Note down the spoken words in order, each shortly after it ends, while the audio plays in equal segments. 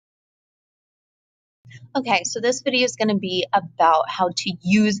Okay, so this video is going to be about how to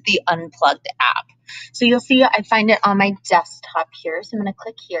use the Unplugged app. So you'll see I find it on my desktop here. So I'm going to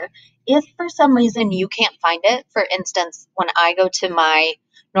click here. If for some reason you can't find it, for instance, when I go to my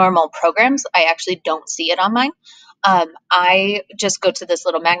normal programs, I actually don't see it on mine. I just go to this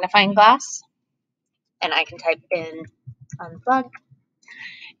little magnifying glass and I can type in Unplugged,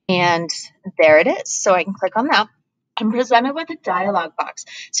 and there it is. So I can click on that. I'm presented with a dialog box.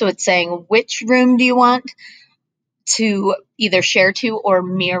 So it's saying, which room do you want to either share to or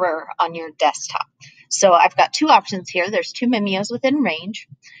mirror on your desktop? So I've got two options here. There's two Mimios within range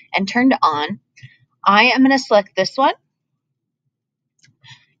and turned on. I am going to select this one.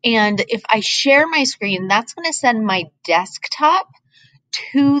 And if I share my screen, that's going to send my desktop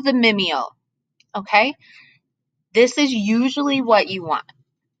to the Mimio. Okay? This is usually what you want.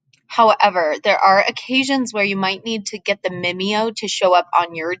 However, there are occasions where you might need to get the Mimio to show up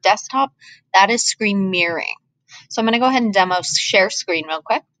on your desktop. That is screen mirroring. So I'm going to go ahead and demo share screen real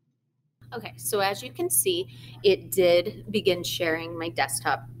quick. Okay, so as you can see, it did begin sharing my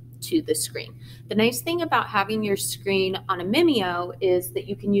desktop to the screen. The nice thing about having your screen on a Mimio is that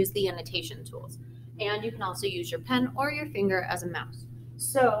you can use the annotation tools, and you can also use your pen or your finger as a mouse.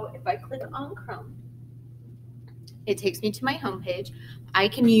 So if I click on Chrome, it takes me to my home page. I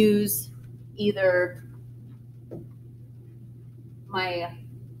can use either my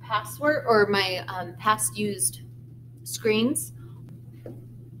password or my past used screens.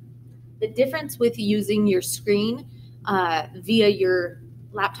 The difference with using your screen via your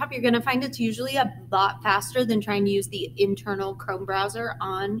laptop, you're going to find it's usually a lot faster than trying to use the internal Chrome browser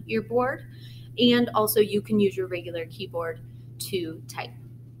on your board. And also you can use your regular keyboard to type.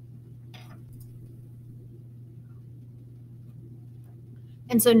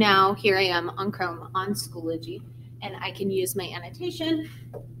 And so now here I am on Chrome on Schoology, and I can use my annotation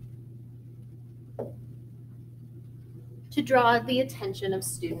to draw the attention of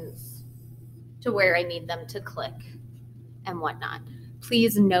students to where I need them to click and whatnot.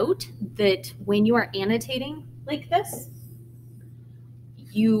 Please note that when you are annotating like this,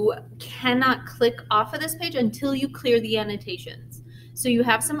 you cannot click off of this page until you clear the annotations. So you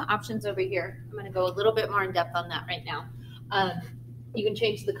have some options over here. I'm going to go a little bit more in depth on that right now. You can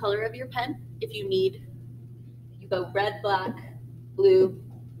change the color of your pen if you need. You go red, black, blue,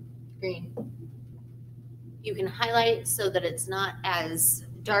 green. You can highlight so that it's not as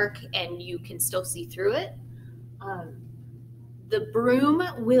dark and you can still see through it. The broom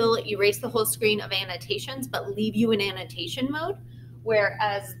will erase the whole screen of annotations but leave you in annotation mode,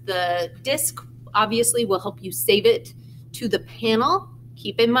 whereas the disc obviously will help you save it to the panel.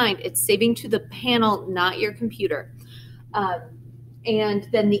 Keep in mind, it's saving to the panel, not your computer. And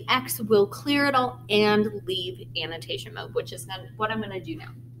then the X will clear it all and leave annotation mode, which is what I'm going to do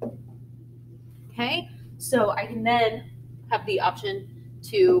now. Okay, so I can then have the option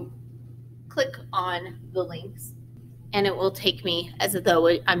to click on the links, and it will take me as though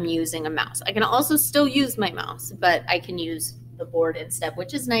I'm using a mouse. I can also still use my mouse, but I can use the board instead,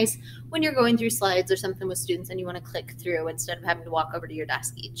 which is nice when you're going through slides or something with students and you want to click through instead of having to walk over to your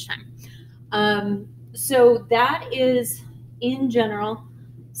desk each time. So that is, in general,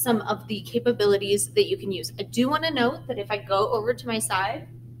 some of the capabilities that you can use. I do want to note that if I go over to my side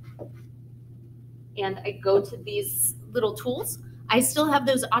and I go to these little tools, I still have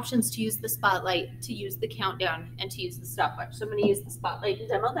those options to use the spotlight, to use the countdown, and to use the stopwatch. So I'm going to use the spotlight and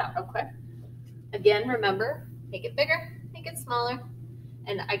demo that real quick. Again, remember, make it bigger, make it smaller,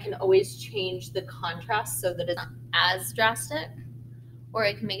 and I can always change the contrast so that it's not as drastic, or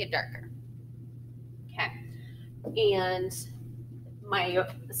I can make it darker. Okay. And my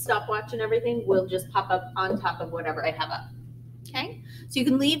stopwatch and everything will just pop up on top of whatever I have up. Okay, so you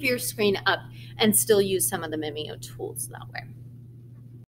can leave your screen up and still use some of the Mimio tools that way.